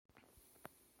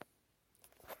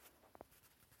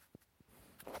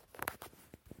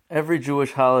Every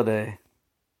Jewish holiday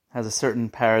has a certain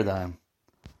paradigm.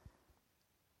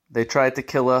 They tried to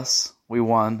kill us, we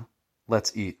won,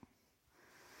 let's eat.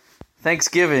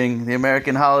 Thanksgiving, the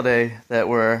American holiday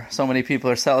that so many people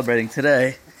are celebrating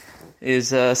today,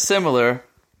 is similar,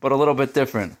 but a little bit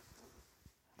different.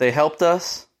 They helped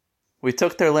us, we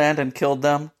took their land and killed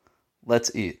them,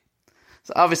 let's eat.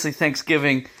 So obviously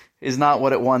Thanksgiving is not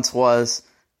what it once was.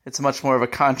 It's much more of a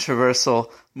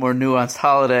controversial, more nuanced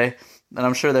holiday, and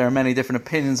I'm sure there are many different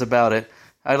opinions about it.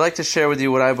 I'd like to share with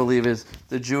you what I believe is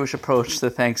the Jewish approach to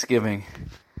Thanksgiving,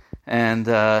 and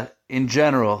in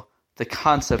general, the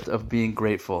concept of being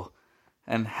grateful,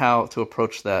 and how to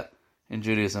approach that in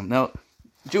Judaism. Now,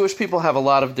 Jewish people have a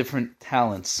lot of different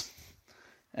talents,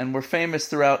 and we're famous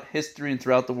throughout history and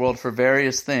throughout the world for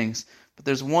various things, but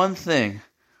there's one thing,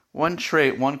 one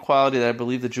trait, one quality that I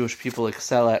believe the Jewish people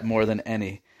excel at more than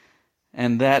any,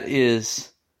 and that is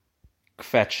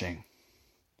kvetching.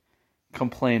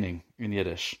 Complaining in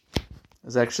Yiddish.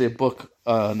 There's actually a book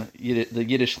on the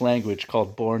Yiddish language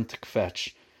called Born to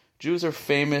Kvetch. Jews are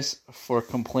famous for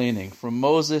complaining. From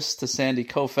Moses to Sandy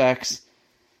Koufax,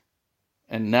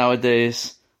 and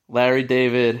nowadays Larry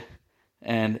David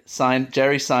and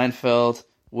Jerry Seinfeld,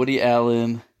 Woody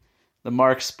Allen, the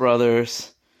Marx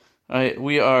Brothers. Right?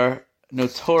 We are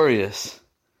notorious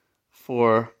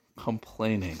for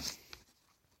complaining.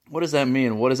 What does that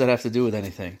mean? What does that have to do with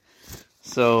anything?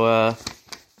 So,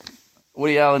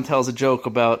 Woody Allen tells a joke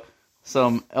about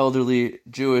some elderly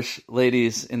Jewish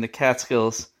ladies in the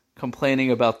Catskills complaining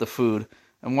about the food.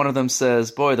 And one of them says,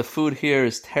 "Boy, the food here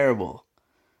is terrible."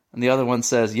 And the other one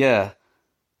says, "Yeah,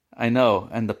 I know,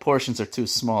 and the portions are too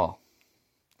small."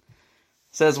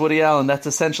 Says Woody Allen, "That's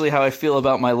essentially how I feel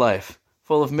about my life.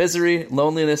 Full of misery,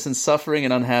 loneliness, and suffering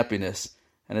and unhappiness.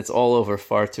 And it's all over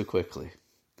far too quickly."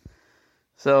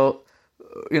 So,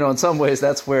 in some ways,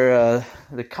 that's where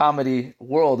the comedy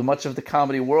world, much of the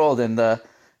comedy world, and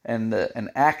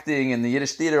acting and the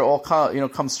Yiddish theater all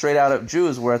come straight out of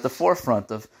Jews. We're at the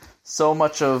forefront of so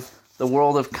much of the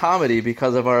world of comedy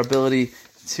because of our ability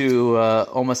to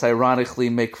almost ironically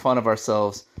make fun of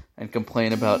ourselves and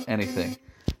complain about anything.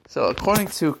 So, according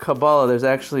to Kabbalah, there's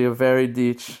actually a very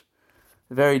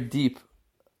deep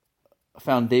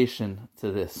foundation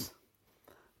to this.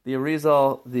 The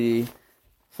Arizal, the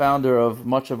founder of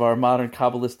much of our modern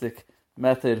Kabbalistic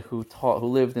method, who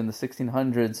lived in the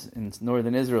 1600s in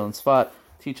northern Israel in Sfat,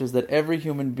 teaches that every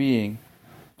human being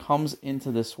comes into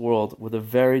this world with a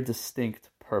very distinct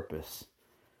purpose.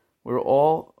 We're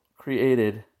all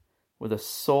created with a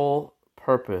sole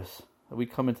purpose that we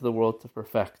come into the world to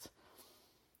perfect.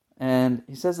 And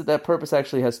he says that purpose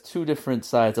actually has two different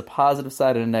sides, a positive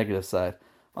side and a negative side.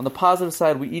 On the positive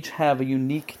side, we each have a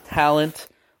unique talent,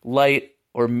 light,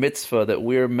 or mitzvah that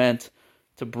we're meant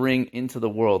to bring into the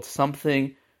world.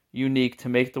 Something unique to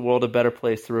make the world a better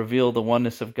place, to reveal the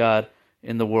oneness of God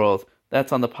in the world.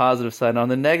 That's on the positive side. And on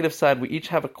the negative side, we each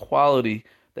have a quality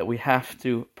that we have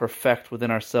to perfect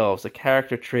within ourselves, a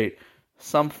character trait,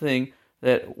 something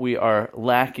that we are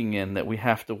lacking in, that we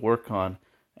have to work on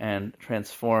and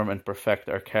transform and perfect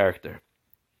our character.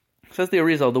 Says the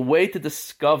Arizal, the way to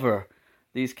discover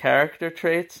these character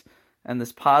traits and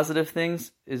this positive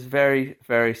things is very,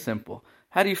 very simple.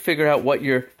 How do you figure out what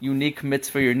your unique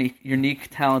mitzvah, your unique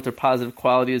talent or positive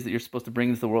quality is that you're supposed to bring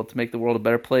into the world to make the world a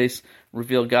better place,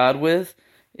 reveal God with?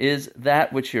 Is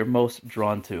that which you're most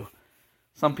drawn to.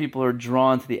 Some people are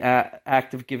drawn to the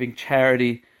act of giving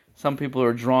charity. Some people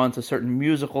are drawn to certain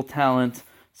musical talent,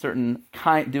 certain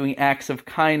doing acts of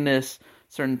kindness,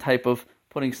 certain type of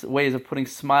ways of putting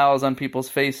smiles on people's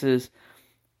faces.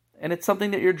 And it's something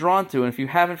that you're drawn to. And if you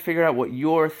haven't figured out what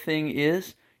your thing is,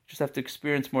 you just have to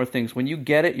experience more things. When you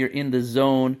get it, you're in the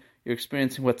zone. You're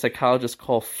experiencing what psychologists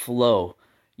call flow.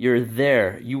 You're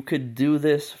there. You could do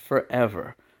this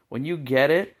forever. When you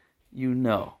get it, you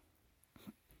know.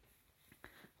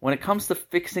 When it comes to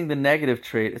fixing the negative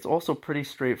trait, it's also pretty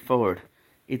straightforward.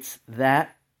 It's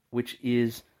that which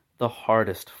is the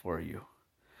hardest for you.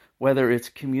 Whether it's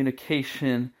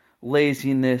communication,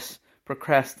 laziness,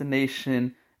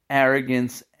 procrastination,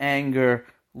 arrogance, anger,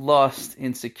 lust,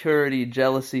 insecurity,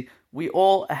 jealousy. We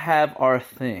all have our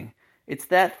thing. It's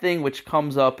that thing which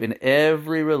comes up in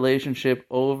every relationship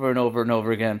over and over and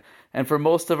over again. And for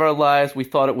most of our lives, we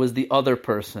thought it was the other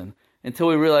person until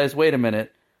we realized, wait a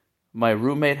minute, my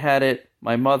roommate had it,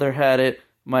 my mother had it,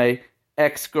 my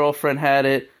ex-girlfriend had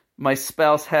it, my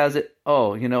spouse has it.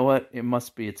 Oh, you know what?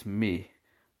 It's me.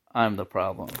 I'm the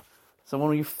problem. So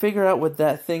when you figure out what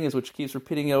that thing is, which keeps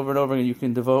repeating it over and over again, you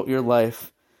can devote your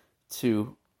life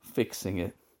to fixing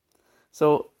it.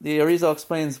 So the Arizal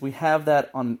explains we have that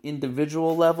on an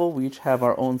individual level. We each have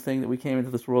our own thing that we came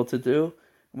into this world to do.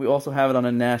 And we also have it on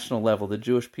a national level. The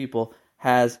Jewish people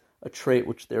has a trait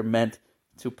which they're meant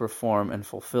to perform and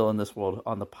fulfill in this world,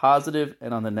 on the positive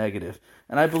and on the negative.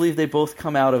 And I believe they both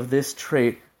come out of this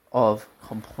trait of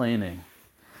complaining.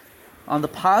 On the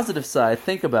positive side,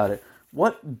 think about it.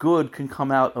 What good can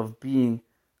come out of being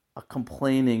a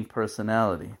complaining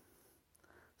personality?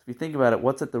 So if you think about it,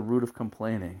 what's at the root of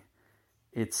complaining?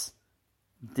 It's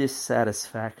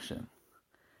dissatisfaction.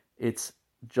 It's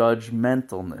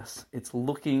judgmentalness. It's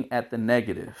looking at the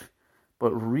negative.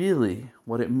 But really,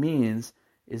 what it means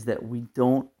is that we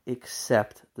don't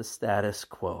accept the status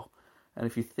quo. And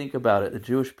if you think about it, the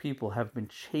Jewish people have been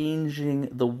changing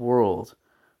the world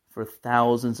for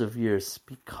thousands of years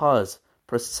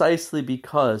precisely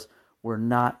because we're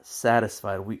not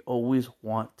satisfied. We always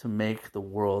want to make the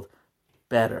world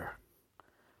better.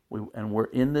 We're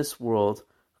in this world,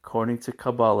 according to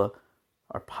Kabbalah,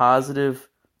 our positive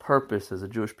purpose as a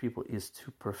Jewish people is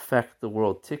to perfect the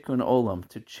world, tikkun olam,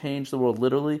 to change the world,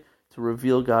 literally to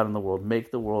reveal God in the world,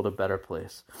 make the world a better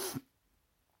place.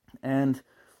 And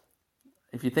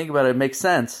if you think about it, it makes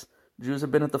sense. Jews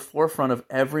have been at the forefront of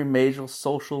every major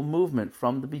social movement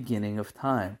from the beginning of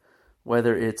time,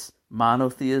 whether it's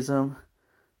monotheism,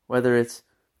 whether it's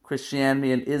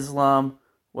Christianity and Islam,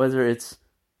 whether it's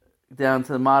down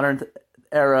to the modern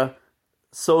era,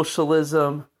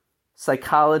 socialism,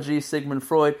 psychology, Sigmund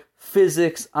Freud,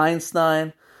 physics,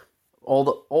 Einstein,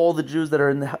 all the Jews that are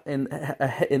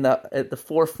at the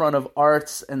forefront of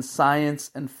arts and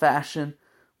science and fashion.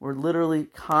 We're literally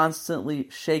constantly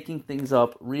shaking things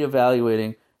up,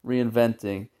 reevaluating,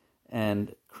 reinventing,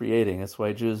 and creating. That's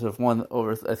why Jews have won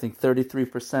over, I think,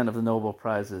 33% of the Nobel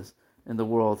Prizes in the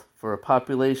world for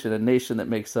a nation that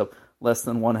makes up less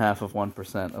than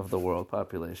 0.5% of the world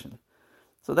population.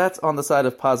 So that's on the side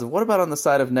of positive. What about on the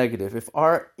side of negative? If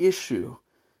our issue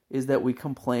is that we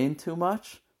complain too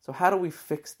much, so how do we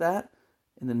fix that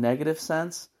in the negative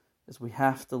sense? Is we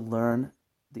have to learn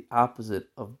the opposite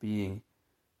of being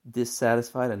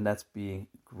dissatisfied, and that's being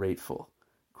grateful.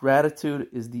 Gratitude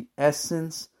is the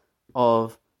essence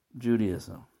of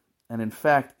Judaism. And in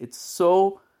fact, it's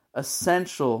so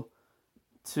essential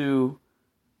to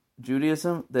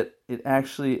Judaism that it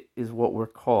actually is what we're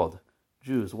called,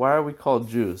 Jews. Why are we called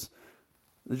Jews?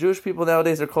 The Jewish people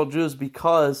nowadays are called Jews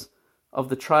because of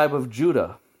the tribe of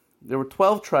Judah. There were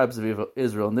 12 tribes of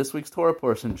Israel. In this week's Torah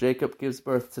portion, Jacob gives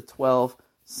birth to 12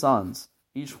 sons.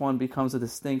 Each one becomes a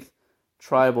distinct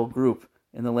tribal group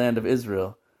in the land of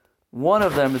Israel. One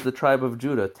of them is the tribe of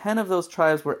Judah. 10 of those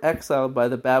tribes were exiled by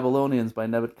the Babylonians, by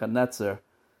Nebuchadnezzar,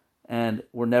 and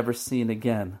were never seen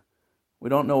again. We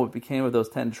don't know what became of those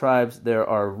 10 tribes. There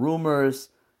are rumors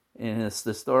in this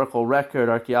historical record.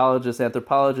 Archaeologists,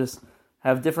 anthropologists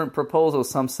have different proposals.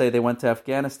 Some say they went to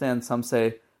Afghanistan. Some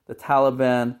say the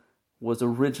Taliban was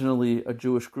originally a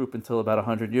Jewish group until about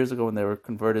 100 years ago when they were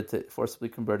forcibly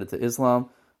converted to Islam.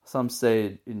 Some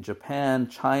say in Japan,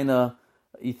 China,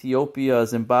 Ethiopia,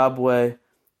 Zimbabwe.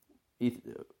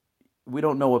 We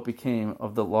don't know what became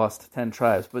of the lost 10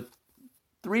 tribes, but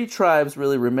 3 tribes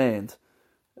really remained.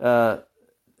 The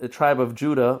tribe of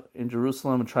Judah in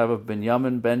Jerusalem, the tribe of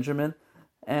Benjamin,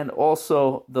 and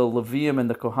also the Levium and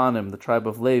the Kohanim, the tribe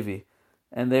of Levi.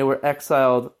 And they were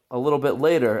exiled a little bit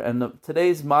later. And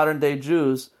today's modern-day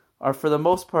Jews are, for the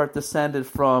most part, descended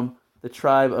from the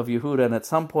tribe of Yehuda. And at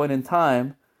some point in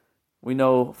time, we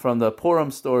know from the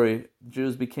Purim story,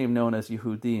 Jews became known as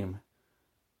Yehudim,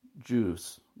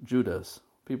 Judas,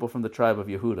 people from the tribe of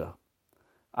Yehuda.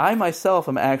 I myself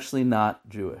am actually not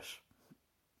Jewish.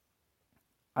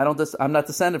 I'm not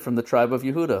descended from the tribe of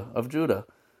Yehuda, of Judah.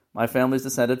 My family is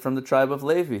descended from the tribe of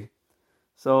Levi.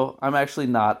 So I'm actually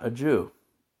not a Jew,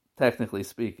 technically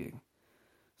speaking.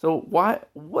 So what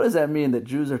does that mean that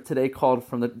Jews are today called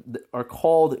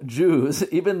Jews,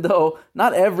 even though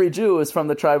not every Jew is from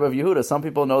the tribe of Yehuda? Some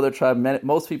people know their tribe,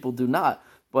 most people do not.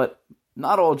 But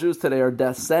not all Jews today are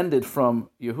descended from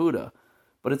Yehuda.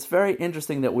 But it's very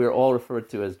interesting that we are all referred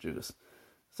to as Jews.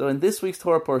 So in this week's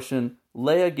Torah portion,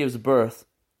 Leah gives birth,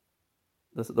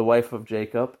 the wife of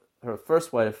Jacob, her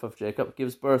first wife of Jacob,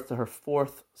 gives birth to her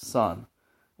 4th son.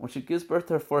 When she gives birth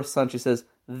to her 4th son, she says,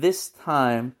 "This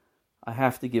time I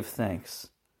have to give thanks."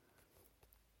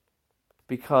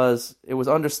 Because it was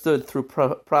understood through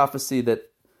prophecy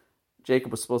that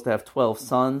Jacob was supposed to have 12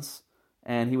 sons,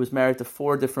 and he was married to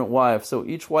 4 different wives. So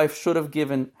each wife should have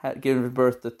given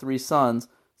birth to 3 sons,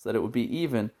 so that it would be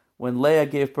even. When Leah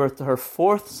gave birth to her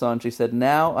 4th son, she said,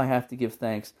 "Now I have to give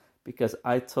thanks because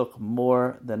I took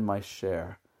more than my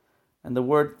share." And the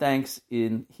word thanks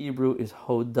in Hebrew is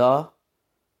hodah.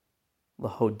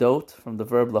 lahodot, from the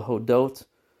verb lahodot,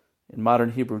 in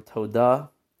modern Hebrew, todah.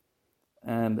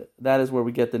 And that is where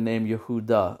we get the name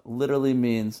Yehuda. Literally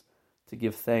means to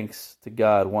give thanks to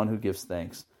God, one who gives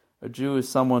thanks. A Jew is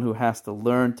someone who has to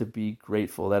learn to be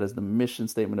grateful. That is the mission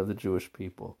statement of the Jewish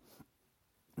people.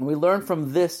 And we learn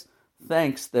from this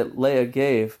thanks that Leah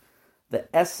gave, the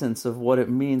essence of what it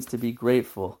means to be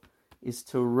grateful is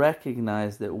to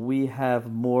recognize that we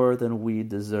have more than we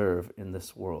deserve in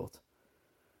this world.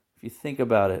 If you think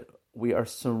about it, we are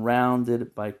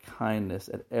surrounded by kindness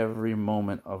at every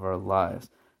moment of our lives,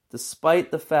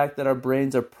 despite the fact that our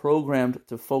brains are programmed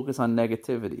to focus on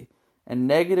negativity. And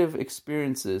negative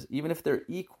experiences, even if they're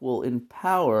equal in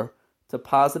power to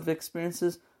positive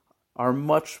experiences, are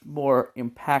much more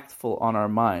impactful on our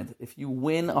mind. If you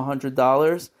win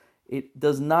 $100, it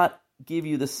does not give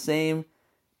you the same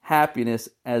happiness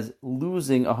as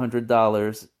losing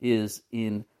 $100 is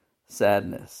in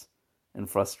sadness and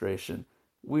frustration.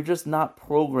 We're just not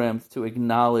programmed to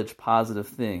acknowledge positive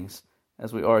things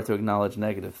as we are to acknowledge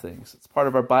negative things. It's part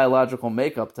of our biological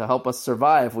makeup to help us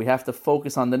survive. We have to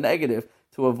focus on the negative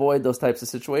to avoid those types of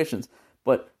situations.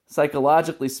 But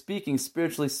psychologically speaking,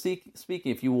 spiritually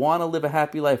speaking, if you want to live a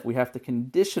happy life, we have to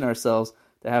condition ourselves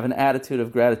to have an attitude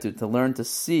of gratitude, to learn to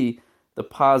see the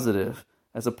positive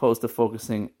as opposed to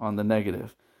focusing on the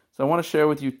negative. So I want to share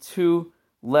with you 2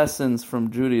 lessons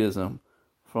from Judaism,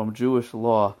 from Jewish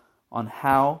law, on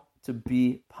how to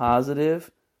be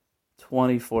positive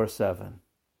 24/7.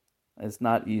 It's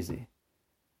not easy.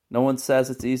 No one says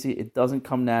it's easy. It doesn't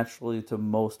come naturally to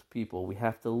most people. We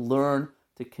have to learn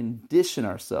to condition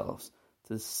ourselves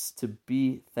to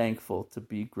be thankful, to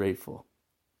be grateful.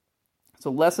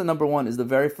 So lesson number 1 is the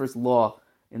very first law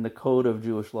in the code of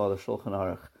Jewish law, the Shulchan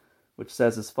Aruch, which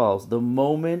says as follows: the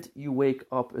moment you wake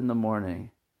up in the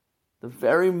morning, the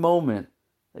very moment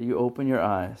that you open your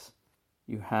eyes,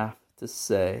 you have to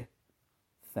say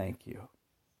thank you.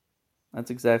 That's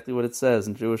exactly what it says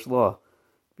in Jewish law.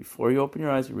 Before you open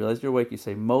your eyes, you realize you're awake, you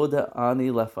say, Moda ani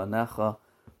lefanecha,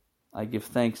 I give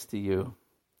thanks to you,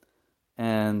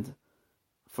 and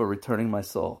for returning my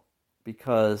soul.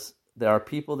 Because there are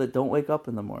people that don't wake up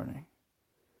in the morning.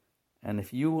 And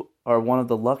if you are one of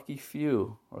the lucky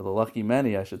few, or the lucky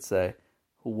many, I should say,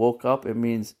 who woke up, it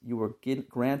means you were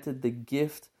granted the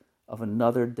gift of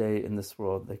another day in this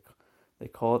world. They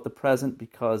call it the present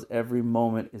because every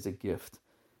moment is a gift.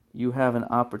 You have an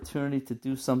opportunity to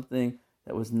do something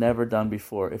that was never done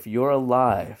before. If you're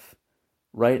alive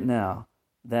right now,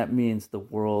 that means the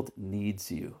world needs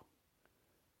you.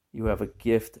 You have a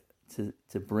gift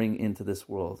to bring into this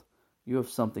world. You have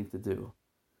something to do.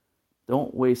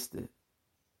 Don't waste it,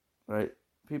 right?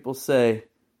 People say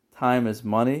time is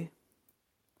money.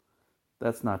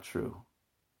 That's not true.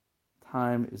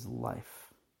 Time is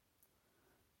life.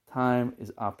 Time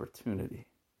is opportunity.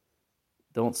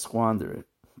 Don't squander it.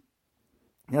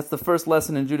 That's the first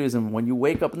lesson in Judaism. When you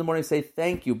wake up in the morning, say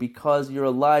thank you because you're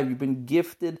alive. You've been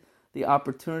gifted the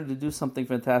opportunity to do something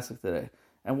fantastic today.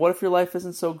 And what if your life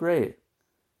isn't so great?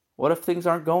 What if things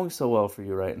aren't going so well for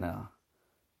you right now?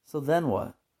 So then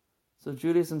what? So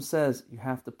Judaism says you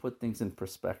have to put things in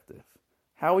perspective.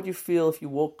 How would you feel if you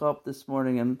woke up this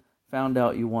morning and found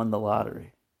out you won the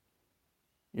lottery?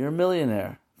 You're a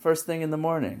millionaire, first thing in the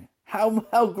morning.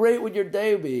 How great would your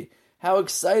day be? How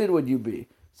excited would you be?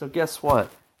 So guess what?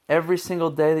 Every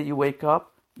single day that you wake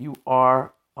up, you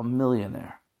are a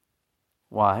millionaire.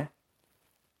 Why?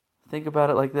 Think about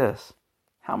it like this.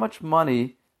 How much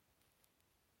money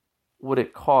would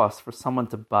it cost for someone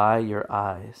to buy your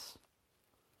eyes?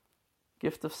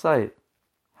 Gift of sight.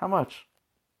 How much?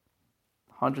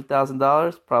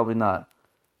 $100,000? Probably not.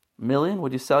 $1 million?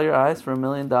 Would you sell your eyes for $1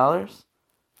 million?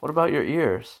 What about your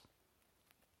ears?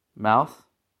 Mouth?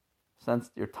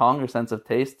 Your tongue, your sense of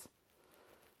taste?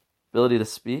 Ability to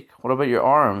speak? What about your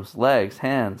arms, legs,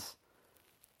 hands?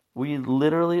 We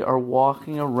literally are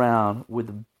walking around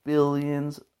with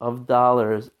billions of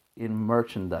dollars in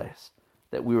merchandise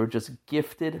that we were just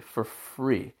gifted for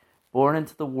free. Born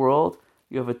into the world,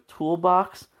 you have a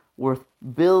toolbox worth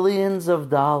billions of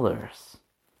dollars,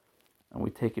 and we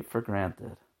take it for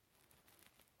granted.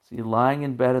 So you're lying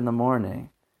in bed in the morning,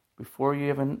 before you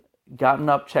even gotten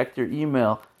up, checked your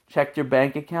email, checked your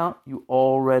bank account, you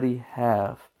already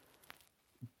have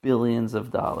billions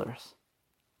of dollars.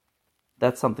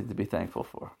 That's something to be thankful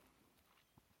for.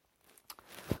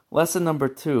 Lesson number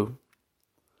 2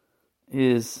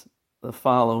 is the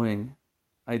following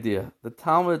idea. The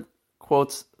Talmud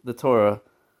quotes the Torah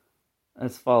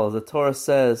as follows. The Torah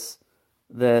says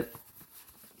that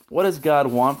what does God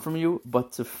want from you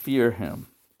but to fear him?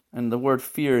 And the word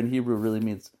fear in Hebrew really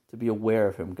means to be aware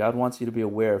of him. God wants you to be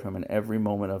aware of him in every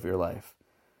moment of your life.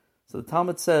 So the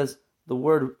Talmud says the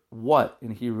word what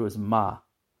in Hebrew is ma.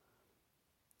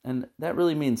 And that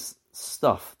really means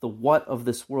stuff, the what of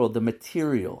this world, the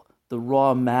material, the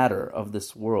raw matter of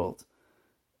this world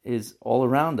is all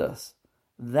around us.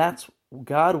 That's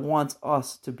God wants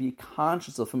us to be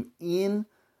conscious of him in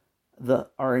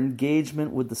our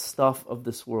engagement with the stuff of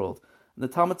this world. And the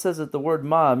Talmud says that the word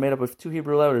ma, made up of two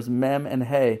Hebrew letters, mem and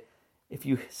hey, if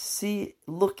you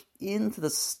look into the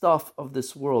stuff of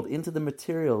this world, into the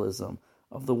materialism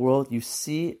of the world, you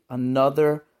see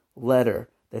another letter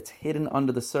that's hidden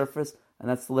under the surface, and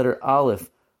that's the letter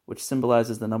Aleph, which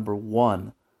symbolizes the number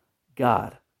 1,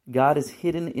 God. God is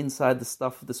hidden inside the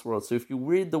stuff of this world. So if you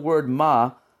read the word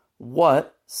ma,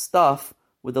 what, stuff,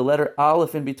 with the letter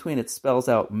Aleph in between, it spells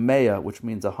out Mea, which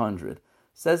means 100.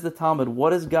 Says the Talmud, what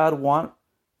does God want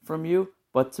from you?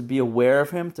 But to be aware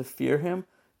of him, to fear him.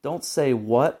 Don't say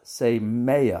what, say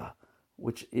Mea,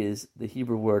 which is the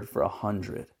Hebrew word for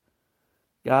 100.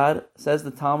 God, says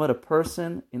the Talmud, a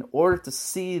person, in order to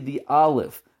see the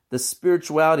Aleph, the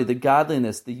spirituality, the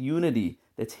godliness, the unity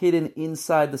that's hidden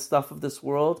inside the stuff of this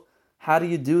world, how do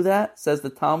you do that? Says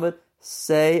the Talmud,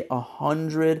 say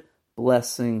 100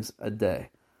 blessings a day.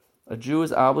 A Jew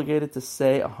is obligated to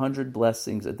say 100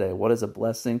 blessings a day. What is a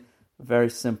blessing? Very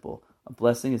simple. A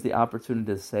blessing is the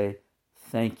opportunity to say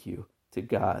thank you to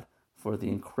God for the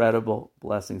incredible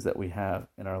blessings that we have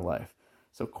in our life.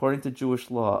 So according to Jewish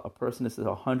law, a person is to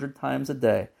 100 times a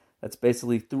day. That's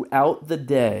basically throughout the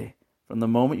day, from the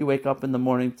moment you wake up in the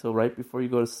morning till right before you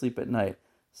go to sleep at night,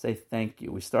 say thank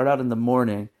you. We start out in the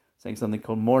morning saying something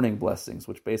called morning blessings,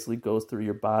 which basically goes through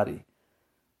your body.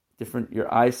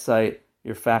 Your eyesight,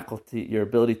 your faculty, your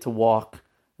ability to walk,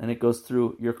 and it goes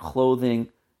through your clothing,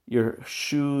 your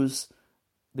shoes,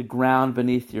 the ground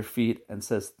beneath your feet, and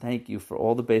says thank you for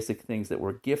all the basic things that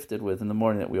we're gifted with in the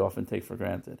morning that we often take for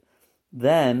granted.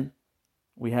 Then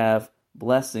we have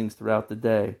blessings throughout the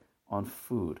day on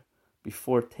food.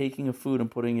 Before taking a food and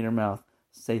putting it in your mouth,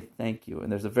 say thank you.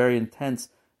 And there's a very intense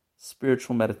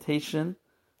spiritual meditation,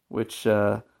 which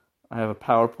I have a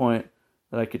PowerPoint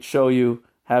that I could show you.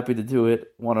 Happy to do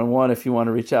it one-on-one if you want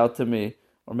to reach out to me,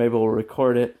 or maybe we'll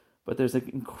record it. But there's an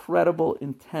incredible,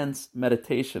 intense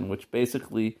meditation, which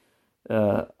basically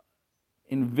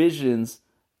envisions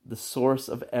the source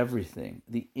of everything,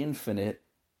 the infinite,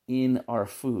 in our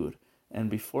food. And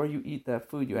before you eat that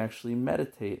food, you actually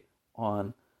meditate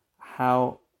on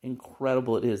how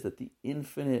incredible it is that the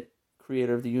infinite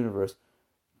creator of the universe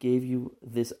gave you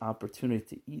this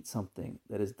opportunity to eat something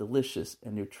that is delicious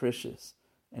and nutritious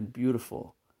and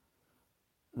beautiful.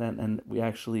 And we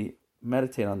actually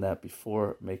meditate on that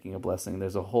before making a blessing.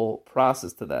 There's a whole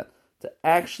process to that. To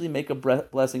actually make a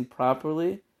blessing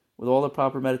properly, with all the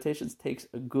proper meditations, takes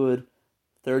a good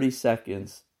 30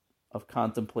 seconds of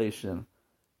contemplation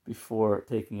before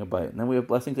taking a bite. And then we have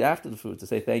blessings after the food to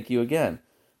say thank you again.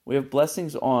 We have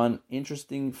blessings on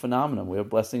interesting phenomena. We have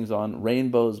blessings on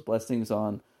rainbows, blessings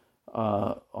on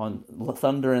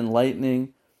thunder and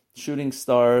lightning, shooting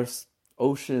stars,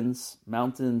 oceans,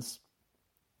 mountains.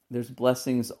 There's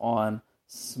blessings on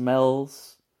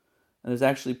smells. And there's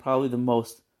actually probably the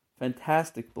most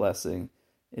fantastic blessing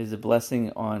is a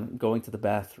blessing on going to the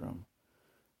bathroom.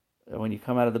 When you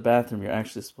come out of the bathroom, you're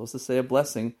actually supposed to say a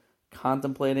blessing,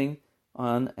 contemplating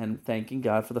on and thanking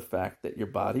God for the fact that your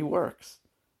body works.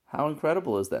 How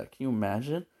incredible is that? Can you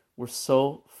imagine? We're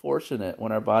so fortunate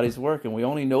when our bodies work, and we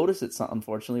only notice it,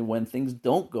 unfortunately, when things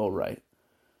don't go right.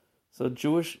 So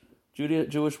Jewish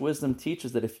wisdom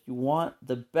teaches that if you want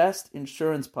the best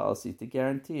insurance policy to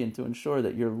guarantee and to ensure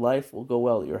that your life will go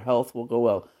well, your health will go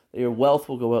well, that your wealth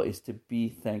will go well, is to be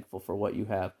thankful for what you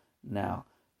have now,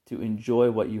 to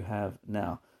enjoy what you have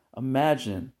now.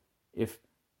 Imagine if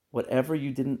whatever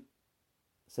you didn't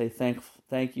say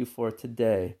thank you for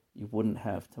today, you wouldn't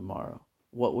have tomorrow.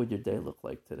 What would your day look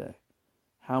like today?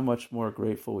 How much more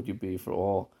grateful would you be for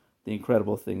all the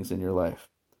incredible things in your life?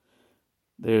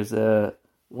 There's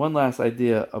one last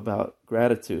idea about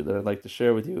gratitude that I'd like to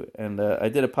share with you. And I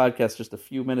did a podcast just a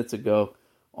few minutes ago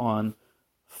on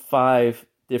 5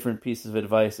 different pieces of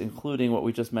advice, including what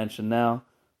we just mentioned now,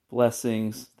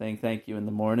 blessings, saying thank you in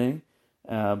the morning.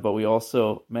 But we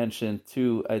also mentioned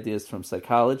 2 ideas from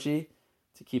psychology,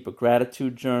 to keep a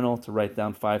gratitude journal, to write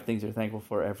down 5 things you're thankful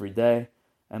for every day,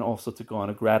 and also to go on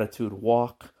a gratitude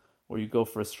walk, where you go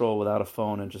for a stroll without a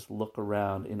phone and just look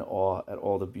around in awe at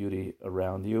all the beauty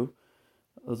around you.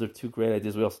 Those are 2 great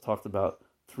ideas. We also talked about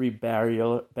 3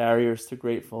 barriers to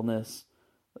gratefulness.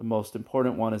 The most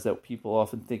important one is that people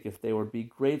often think if they would be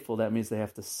grateful, that means they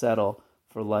have to settle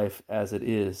for life as it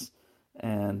is,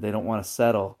 and they don't want to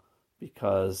settle.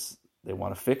 because they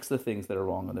want to fix the things that are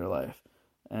wrong in their life.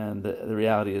 And the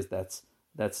reality is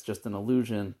that's just an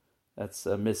illusion. That's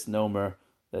a misnomer.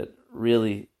 That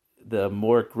really, the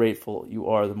more grateful you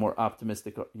are, the more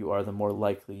optimistic you are, the more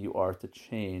likely you are to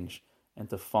change and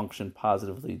to function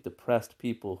positively. Depressed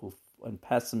people and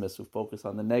pessimists who focus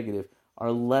on the negative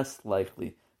are less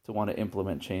likely to want to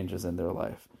implement changes in their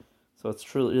life. So it's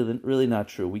truly, really not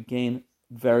true. We gain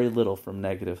very little from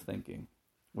negative thinking.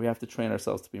 We have to train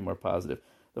ourselves to be more positive.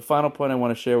 The final point I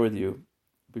want to share with you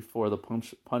before the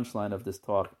punchline of this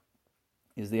talk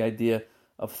is the idea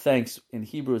of thanks. In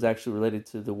Hebrew is actually related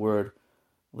to the word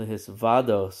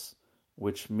lihisvados,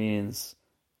 which means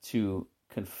to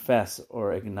confess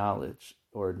or acknowledge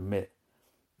or admit.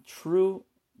 True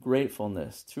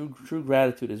gratefulness, true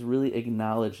gratitude is really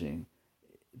acknowledging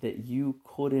that you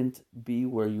couldn't be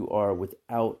where you are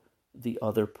without the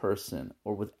other person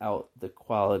or without the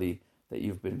quality that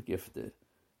you've been gifted.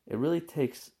 It really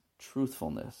takes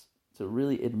truthfulness to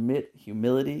really admit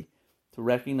humility, to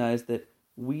recognize that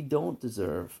we don't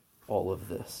deserve all of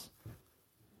this.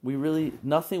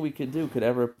 Nothing we could do could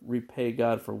ever repay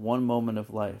God for one moment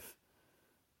of life.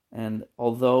 And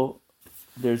although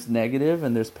there's negative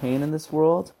and there's pain in this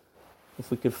world, if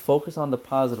we could focus on the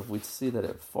positive, we'd see that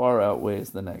it far outweighs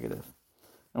the negative.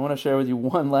 I want to share with you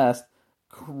one last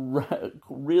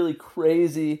really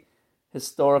crazy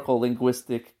historical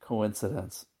linguistic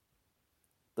coincidence.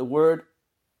 The word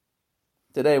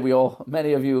today,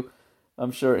 many of you,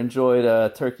 I'm sure, enjoyed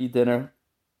a turkey dinner.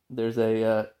 There's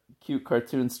a cute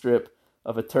cartoon strip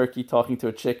of a turkey talking to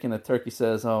a chicken. The turkey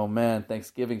says, "Oh man,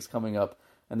 Thanksgiving's coming up."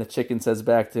 And the chicken says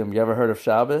back to him, "You ever heard of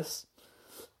Shabbos?"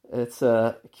 It's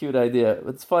a cute idea.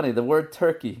 It's funny, the word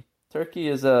turkey. Turkey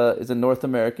is a North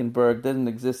American bird, didn't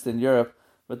exist in Europe.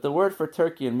 But the word for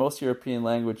turkey in most European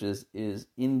languages is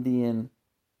Indian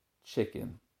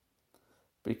chicken.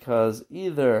 Because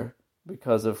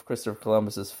of Christopher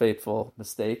Columbus's fateful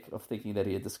mistake of thinking that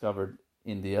he had discovered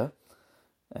India.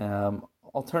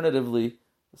 Alternatively,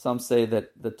 some say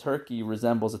that the turkey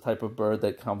resembles a type of bird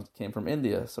that came from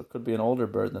India, so it could be an older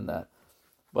bird than that.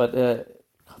 But it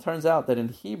turns out that in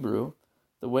Hebrew,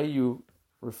 the way you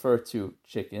refer to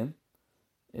chicken,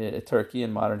 a turkey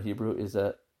in modern Hebrew, is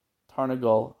a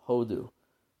tarnagol hodu,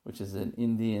 which is an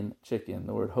Indian chicken.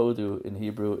 The word hodu in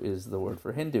Hebrew is the word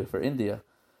for Hindu, for India.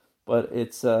 But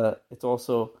it's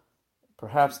also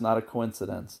perhaps not a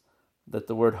coincidence that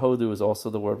the word hodu is also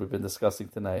the word we've been discussing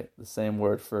tonight. The same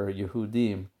word for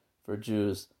Yehudim, for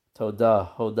Jews.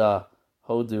 Todah, hodah,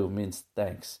 hodu means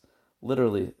thanks.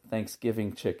 Literally,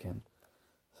 Thanksgiving chicken.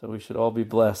 So we should all be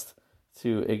blessed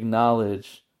to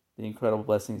acknowledge the incredible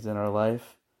blessings in our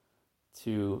life,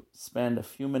 to spend a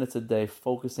few minutes a day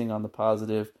focusing on the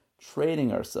positive,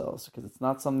 training ourselves, because it's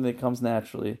not something that comes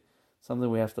naturally, something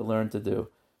we have to learn to do,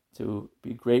 to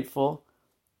be grateful,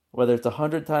 whether it's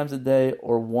 100 times a day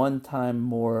or one time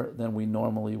more than we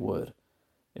normally would.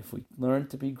 If we learn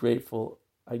to be grateful,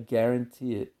 I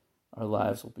guarantee it, our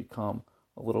lives will become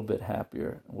a little bit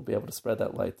happier, and we'll be able to spread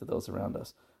that light to those around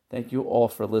us. Thank you all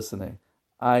for listening.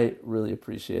 I really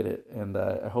appreciate it, and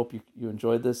I hope you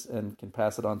enjoyed this and can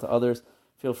pass it on to others.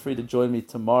 Feel free to join me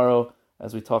tomorrow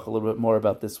as we talk a little bit more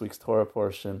about this week's Torah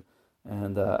portion,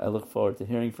 and I look forward to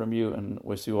hearing from you and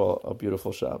wish you all a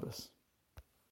beautiful Shabbos.